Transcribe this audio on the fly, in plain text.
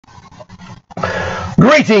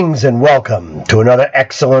Greetings and welcome to another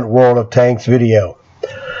excellent World of Tanks video.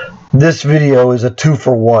 This video is a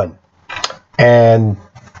 2-for-1, and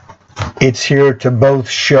it's here to both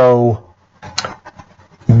show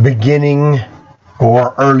beginning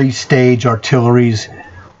or early stage artilleries,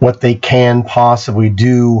 what they can possibly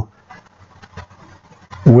do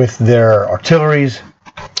with their artilleries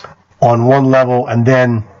on one level, and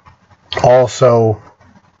then also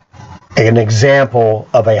an example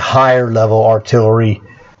of a higher level artillery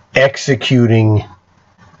executing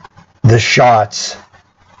the shots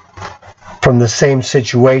from the same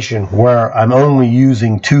situation where I'm only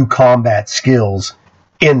using 2 combat skills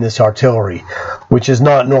in this artillery, which is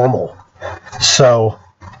not normal. So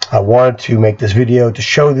I wanted to make this video to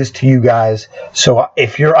show this to you guys. So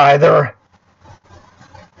if you're either,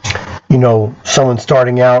 someone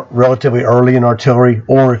starting out relatively early in artillery,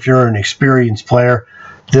 or if you're an experienced player,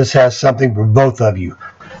 this has something for both of you.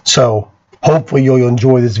 So hopefully you'll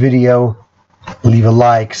enjoy this video. Leave a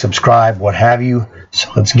like, subscribe, what have you. So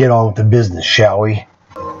let's get on with the business, shall we?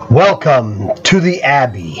 Welcome to the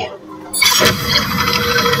Abbey.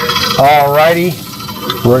 Alrighty,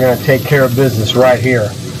 we're going to take care of business right here.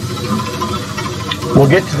 We'll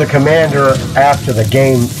get to the commander after the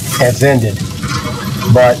game has ended.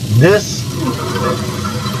 But this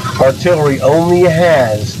artillery only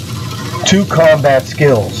has 2 combat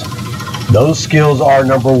skills. Those skills are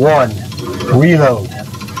number 1, reload,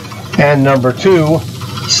 and number 2,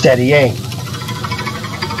 steady aim.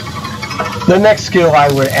 The next skill I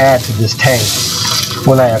would add to this tank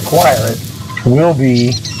when I acquire it will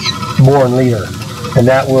be born leader, and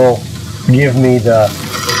that will give me the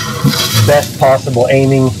best possible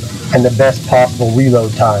aiming and the best possible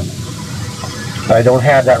reload time. I don't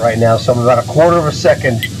have that right now, so I'm about 1/4 of a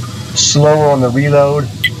second slower on the reload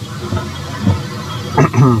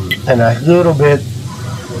and a little bit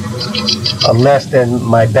less than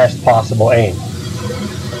my best possible aim.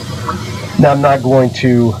 Now I'm not going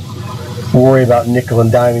to worry about nickel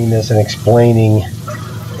and diming this and explaining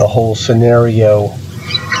the whole scenario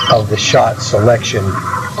of the shot selection.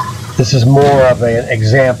 This is more of an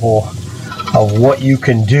example of what you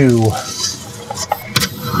can do.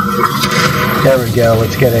 There we go.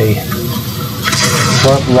 Let's get a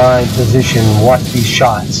front line position. Watch these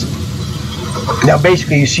shots. Now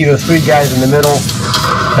basically you see those 3 guys in the middle,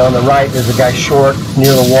 and on the right there's a guy short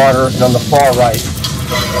near the water, and on the far right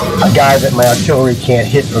a guy that my artillery can't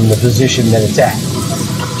hit from the position that it's at.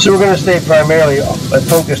 So we're going to stay primarily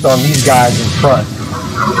focused on these guys in front.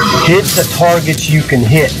 Hit the targets you can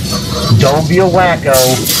hit. Don't be a wacko.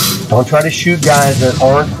 Don't try to shoot guys that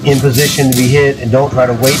aren't in position to be hit, and don't try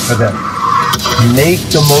to wait for them. Make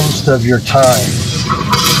the most of your time.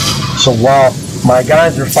 So while my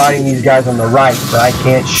guys are fighting these guys on the right that I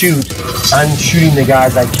can't shoot, I'm shooting the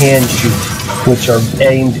guys I can shoot, which are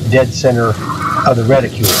aimed dead center of the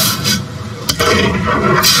reticule.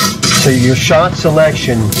 So your shot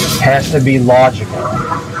selection has to be logical.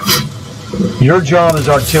 Your job as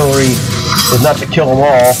artillery is not to kill them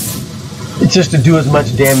all. It's just to do as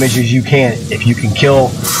much damage as you can. If you can kill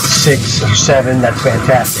 6 or 7, that's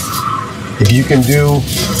fantastic. If you can do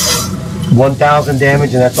 1,000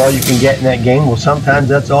 damage and that's all you can get in that game, well, sometimes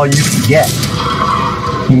that's all you can get.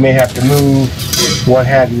 You may have to move, what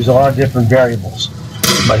have you. There's a lot of different variables.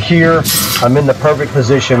 But here, I'm in the perfect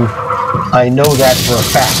position. I know that for a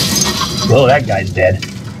fact. Well, that guy's dead.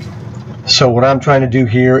 So what I'm trying to do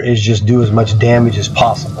here is just do as much damage as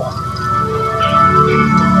possible.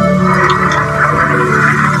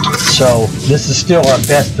 So this is still our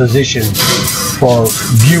best position for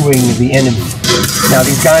viewing the enemy. Now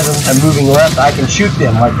these guys are moving left, I can shoot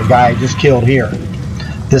them like the guy I just killed here.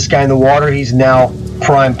 This guy in the water, he's now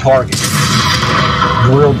prime target.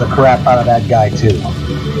 Grilled the crap out of that guy too.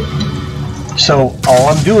 So all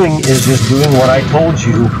I'm doing is just doing what I told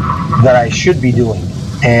you that I should be doing.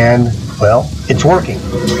 And, well, it's working.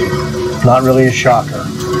 Not really a shocker.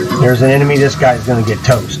 There's an enemy, this guy's going to get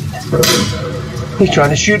toasted. He's trying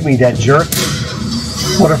to shoot me, that jerk.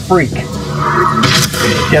 What a freak.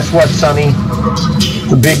 Guess what, Sonny?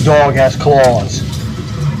 The big dog has claws.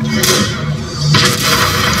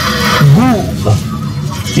 Boom!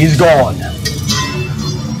 He's gone.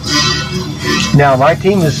 Now, my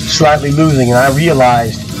team is slightly losing, and I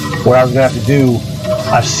realized what I was going to have to do.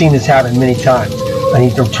 I've seen this happen many times. I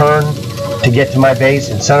need to turn to get to my base,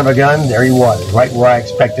 and son of a gun, there he was, right where I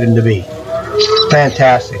expected him to be.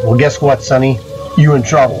 Fantastic. Well, guess what, Sonny? You in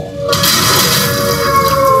trouble.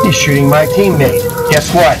 He's shooting my teammate.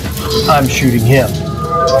 Guess what? I'm shooting him.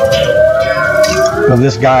 Well,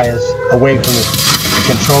 this guy is away from the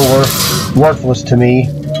controller, worthless to me,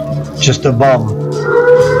 just a bum.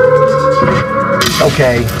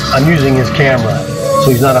 okay, I'm using his camera, so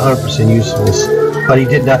he's not 100% useless, but he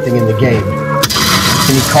did nothing in the game.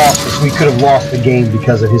 And he cost us. We could have lost the game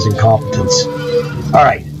because of his incompetence.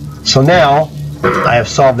 Alright, so now I have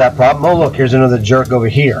solved that problem. Oh, look, here's another jerk over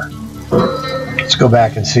here. Let's go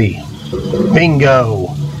back and see. Bingo!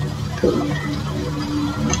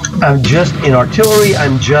 In artillery,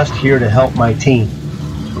 I'm just here to help my team.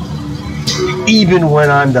 Even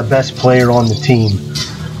when I'm the best player on the team,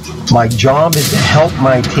 my job is to help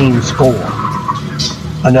my team score.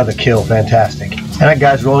 Another kill, fantastic. And that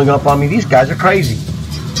guy's rolling up on me. These guys are crazy.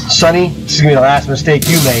 Sonny, this is going to be the last mistake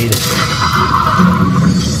you made.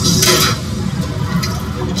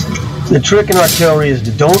 The trick in artillery is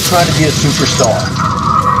to don't try to be a superstar.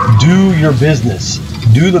 Do your business.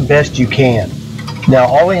 Do the best you can. Now,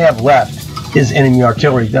 all they have left is enemy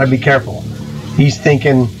artillery. You gotta be careful. He's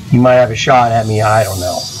thinking he might have a shot at me. I don't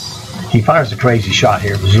know. He fires a crazy shot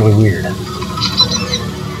here. It was really weird.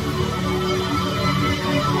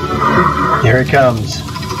 Here it comes.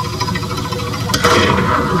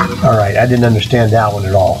 Alright, I didn't understand that one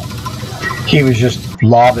at all. He was just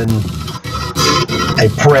lobbing a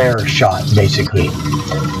prayer shot, basically.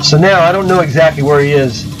 So now, I don't know exactly where he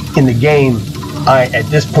is in the game. At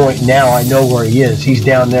this point now, I know where he is. He's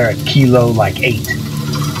down there at kilo like 8.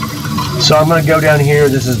 So I'm going to go down here.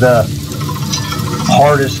 This is the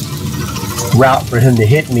hardest route for him to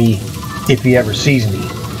hit me if he ever sees me.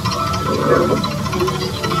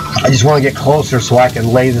 I just want to get closer so I can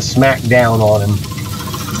lay the smack down on him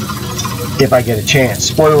if I get a chance.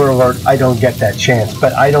 Spoiler alert, I don't get that chance,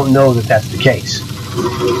 but I don't know that that's the case.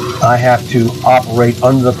 I have to operate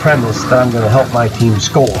under the premise that I'm going to help my team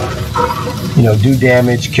score. You know, do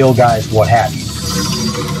damage, kill guys, what have you.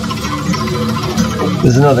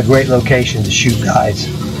 This is another great location to shoot guys.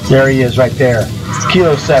 There he is right there.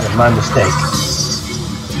 Kilo 7, my mistake.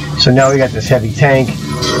 So now we got this heavy tank.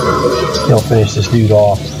 He'll finish this dude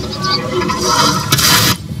off.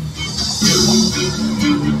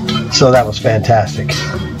 So that was fantastic.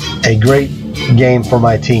 A great game for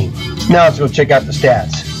my team. Now let's go check out the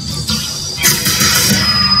stats.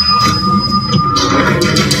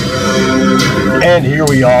 And here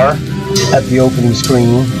we are at the opening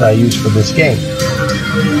screen that I used for this game.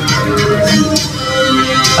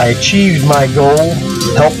 I achieved my goal,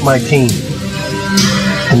 helped my team.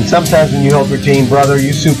 And sometimes when you help your team, brother,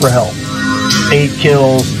 you super help. 8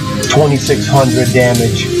 kills, 2,600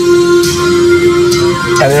 damage.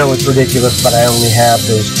 I know it's ridiculous, but I only have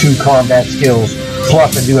those 2 combat skills.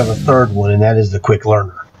 Plus, I do have a third one, and that is the quick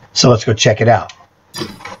learner. So let's go check it out.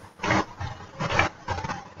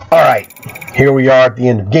 Alright, here we are at the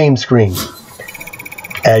end of game screen.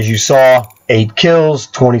 As you saw, 8 kills,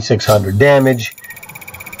 2,600 damage.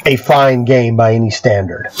 A fine game by any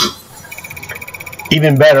standard.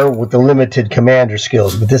 Even better with the limited commander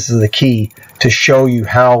skills, but this is the key to show you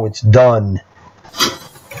how it's done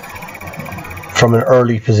from an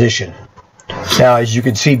early position. Now, as you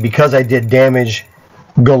can see, because I did damage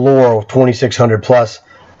galore, 2,600 plus,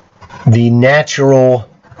 the natural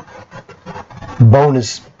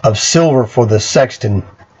bonus of silver for the Sexton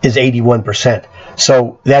is 81%.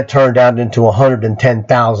 So that turned out into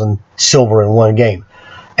 110,000 silver in one game.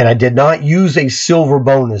 And I did not use a silver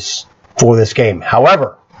bonus for this game.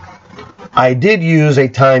 However, I did use a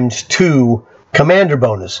 ×2 commander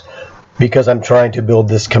bonus because I'm trying to build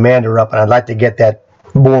this commander up, and I'd like to get that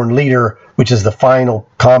born leader, which is the final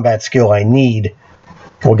combat skill I need.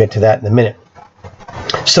 We'll get to that in a minute.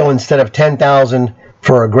 So instead of 10,000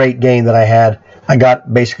 for a great game that I had, I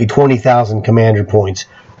got basically 20,000 commander points,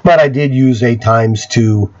 but I did use a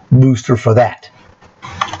 ×2 booster for that.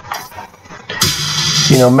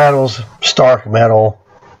 You know, medals, Stark medal,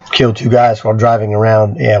 killed 2 guys while driving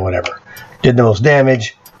around, yeah, whatever. Did the most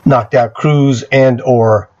damage, knocked out crews and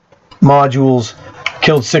or modules,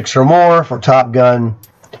 killed 6 or more for Top Gun,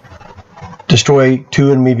 destroy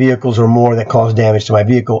 2 enemy vehicles or more that caused damage to my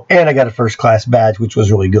vehicle, and I got a first class badge, which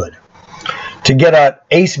was really good. To get an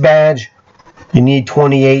ace badge, you need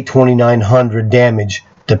 2,900 damage,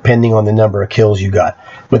 depending on the number of kills you got.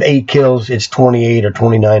 With 8 kills, it's 28 or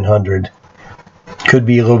 2,900. Could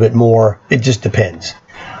be a little bit more. It just depends.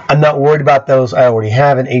 I'm not worried about those. I already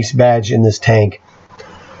have an ace badge in this tank.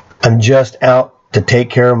 I'm just out to take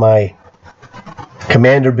care of my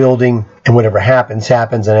commander building, and whatever happens,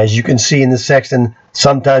 happens. And as you can see in the Sexton,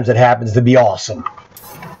 sometimes it happens to be awesome.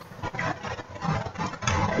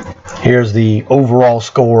 Here's the overall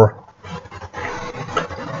score.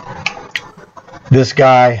 This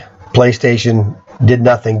guy, PlayStation, did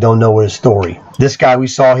nothing, don't know what his story. This guy, we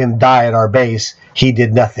saw him die at our base. He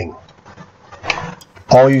did nothing.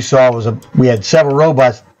 All you saw was we had several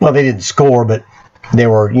robots. Well, they didn't score, but they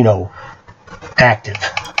were, you know, active.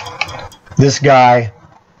 This guy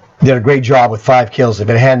did a great job with 5 kills. If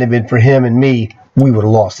it hadn't been for him and me, we would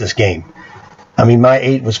have lost this game. I mean, my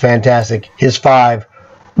 8 was fantastic. His 5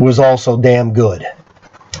 was also damn good.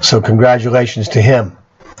 So congratulations to him.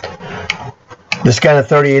 This guy at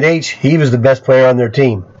 38H, he was the best player on their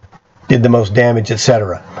team. Did the most damage,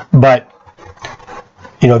 etc. But,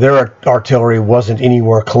 you know, their artillery wasn't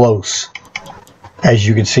anywhere close. As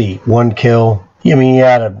you can see, 1 kill. I mean, he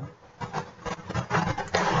had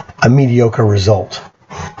a mediocre result.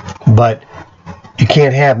 But you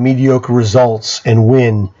can't have mediocre results and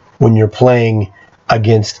win when you're playing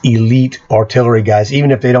against elite artillery guys, even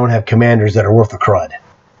if they don't have commanders that are worth a crud.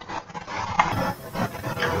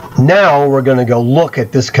 Now we're going to go look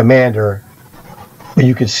at this commander.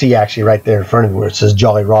 You can see actually right there in front of me where it says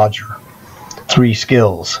Jolly Roger. 3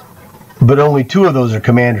 skills. But only 2 of those are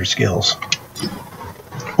commander skills.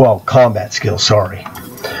 Well, combat skills, sorry.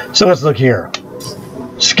 So let's look here.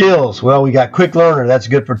 Skills. Well, we got Quick Learner. That's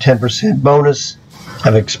good for 10% bonus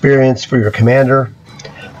of experience for your commander.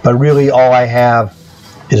 But really all I have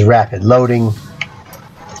is rapid loading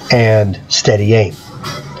and steady aim.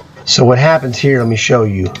 So what happens here, let me show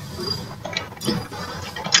you.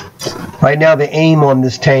 Right now the aim on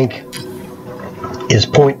this tank is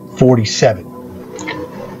 .47.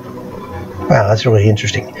 Wow, that's really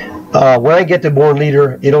interesting. When I get to Born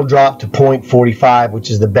Leader, it'll drop to .45, which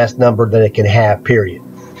is the best number that it can have, period.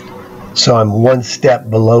 So I'm 1 step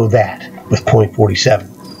below that with .47,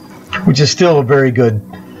 which is still a very good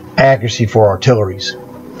accuracy for artilleries.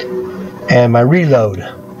 And my reload,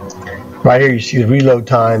 right here you see the reload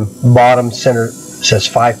time, bottom center says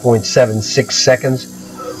 5.76 seconds.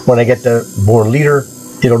 When I get to Born Leader,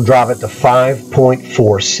 it'll drop it to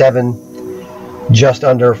 5.47, just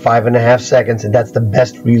under 5.5 seconds, and that's the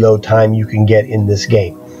best reload time you can get in this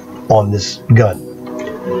game on this gun.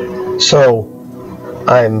 So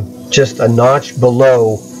I'm just a notch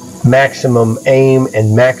below maximum aim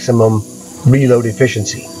and maximum reload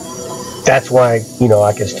efficiency. That's why, you know,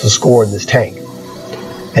 I can still score in this tank.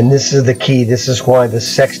 And this is the key. This is why the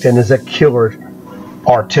Sexton is a killer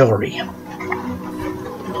artillery.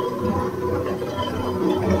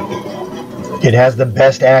 It has the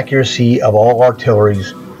best accuracy of all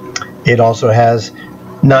artilleries. It also has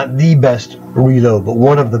not the best reload, but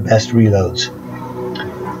one of the best reloads.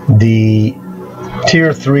 The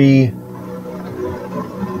Tier 3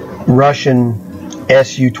 Russian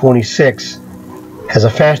Su-26 has a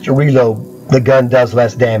faster reload. The gun does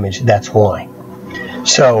less damage, that's why.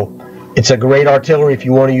 So it's a great artillery if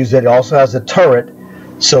you want to use it. It also has a turret,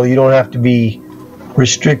 so you don't have to be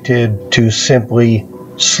restricted to simply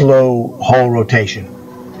slow hull rotation.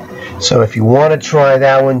 So if you want to try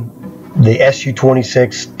that one, the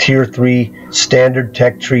Su-26 Tier 3 Standard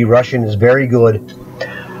Tech Tree Russian is very good,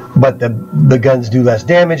 but the guns do less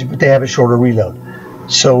damage, but they have a shorter reload.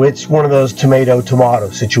 So it's one of those tomato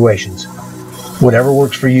situations. Whatever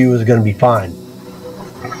works for you is going to be fine.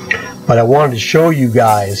 But I wanted to show you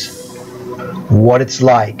guys what it's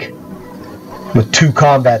like with 2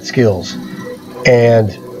 combat skills,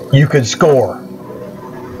 and you could score.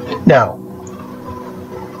 Now,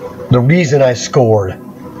 the reason I scored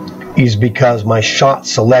is because my shot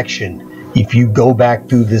selection, if you go back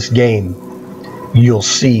through this game, you'll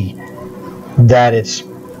see that it's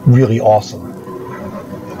really awesome.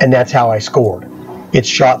 And that's how I scored. It's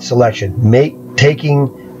shot selection.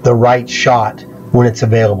 Taking the right shot when it's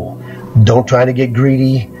available. Don't try to get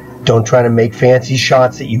greedy. Don't try to make fancy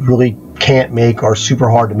shots that you really can't make or super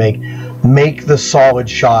hard to make. Make the solid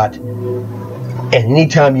shot. And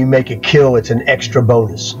anytime you make a kill, it's an extra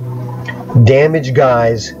bonus. Damage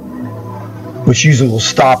guys, which usually will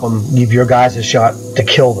stop them, give your guys a shot to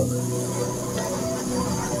kill them.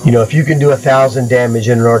 You know, if you can do 1,000 damage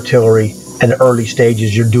in an artillery in the early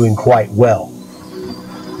stages, you're doing quite well.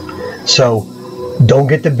 So don't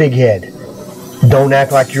get the big head. Don't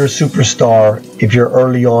act like you're a superstar if you're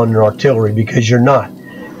early on in artillery, because you're not.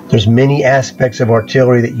 There's many aspects of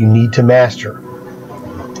artillery that you need to master.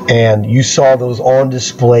 And you saw those on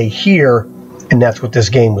display here, and that's what this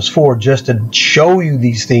game was for, just to show you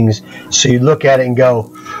these things so you look at it and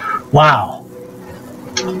go, wow.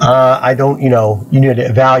 I don't, you know, you need to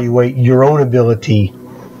evaluate your own ability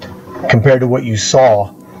compared to what you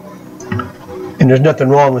saw. And there's nothing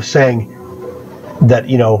wrong with saying that,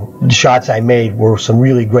 you know, the shots I made were some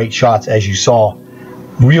really great shots, as you saw.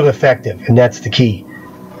 Real effective, and that's the key.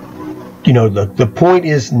 You know, the point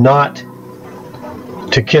is not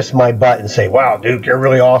to kiss my butt and say, wow, Duke, you're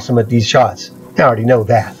really awesome at these shots. I already know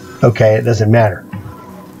that. Okay, it doesn't matter.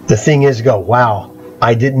 The thing is, go, wow,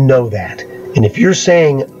 I didn't know that. And if you're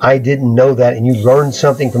saying I didn't know that and you learned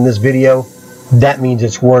something from this video, that means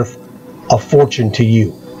it's worth a fortune to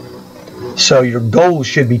you. So your goal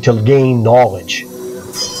should be to gain knowledge.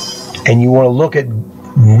 And you want to look at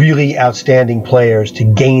really outstanding players to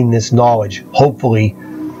gain this knowledge, hopefully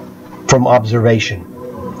from observation.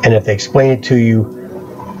 And if they explain it to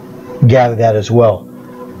you, gather that as well.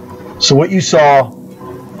 So what you saw,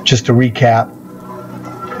 just to recap,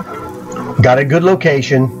 got a good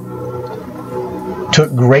location,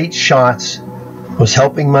 took great shots, was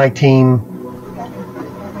helping my team.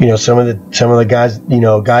 You know, some of the guys,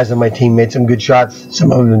 guys on my team made some good shots,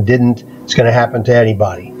 some of them didn't. It's going to happen to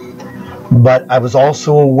anybody. But I was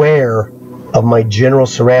also aware of my general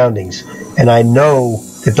surroundings, and I know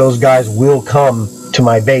that those guys will come to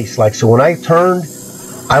my base. Like, so when I turned,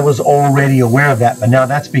 I was already aware of that, but now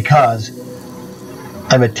that's because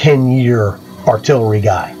I'm a 10-year artillery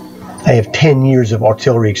guy. I have 10 years of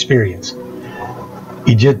artillery experience.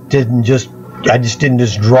 I just didn't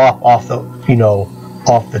just drop off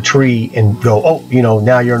the tree and go, oh,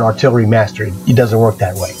 now you're an artillery master. It doesn't work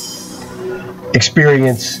that way.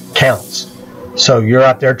 Experience counts. So you're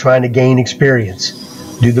out there trying to gain experience.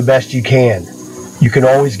 Do the best you can. You can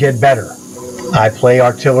always get better. I play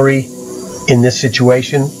artillery in this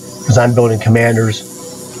situation because I'm building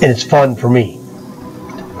commanders, and it's fun for me.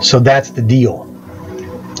 So that's the deal.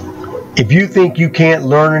 If you think you can't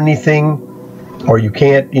learn anything, or you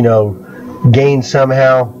can't, gain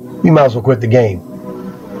somehow, you might as well quit the game.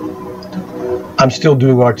 I'm still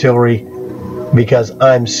doing artillery because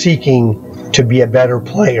I'm seeking to be a better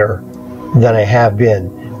player than I have been,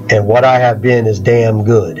 and what I have been is damn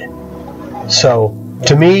good. So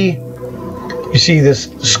to me, you see this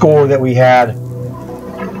score that we had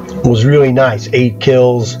was really nice. 8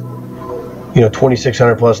 kills,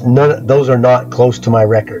 2,600 plus. Those are not close to my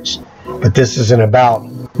records, but this isn't about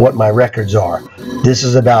what my records are. This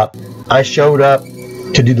is about I showed up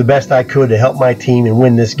to do the best I could to help my team and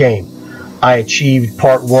win this game. I achieved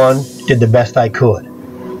part 1, did the best I could.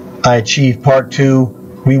 I achieved part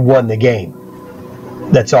 2, we won the game.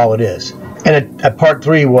 That's all it is. And at part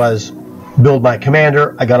 3 was build my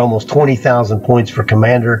commander. I got almost 20,000 points for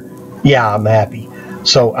commander. Yeah, I'm happy.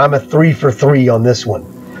 So I'm a 3 for 3 on this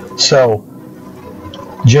one. So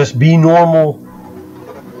just be normal.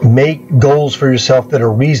 Make goals for yourself that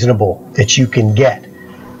are reasonable, that you can get.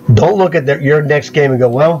 Don't look at your next game and go,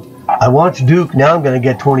 well, I want to Duke, now I'm going to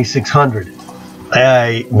get 2,600.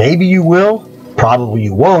 Maybe you will, probably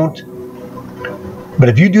you won't. But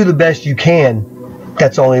if you do the best you can,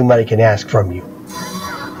 that's all anybody can ask from you.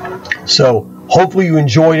 So hopefully you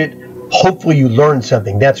enjoyed it. Hopefully you learned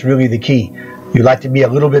something. That's really the key. You'd like to be a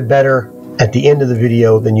little bit better at the end of the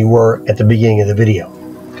video than you were at the beginning of the video.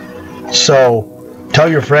 So tell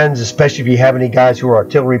your friends, especially if you have any guys who are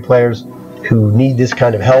artillery players who need this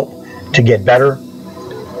kind of help to get better.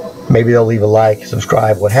 Maybe they'll leave a like,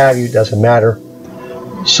 subscribe, what have you. Doesn't matter.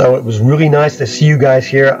 So it was really nice to see you guys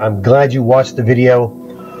here. I'm glad you watched the video.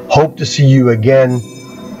 Hope to see you again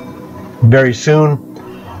very soon.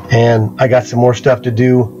 And I got some more stuff to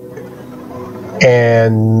do.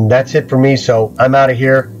 And that's it for me. So I'm out of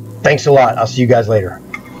here. Thanks a lot. I'll see you guys later.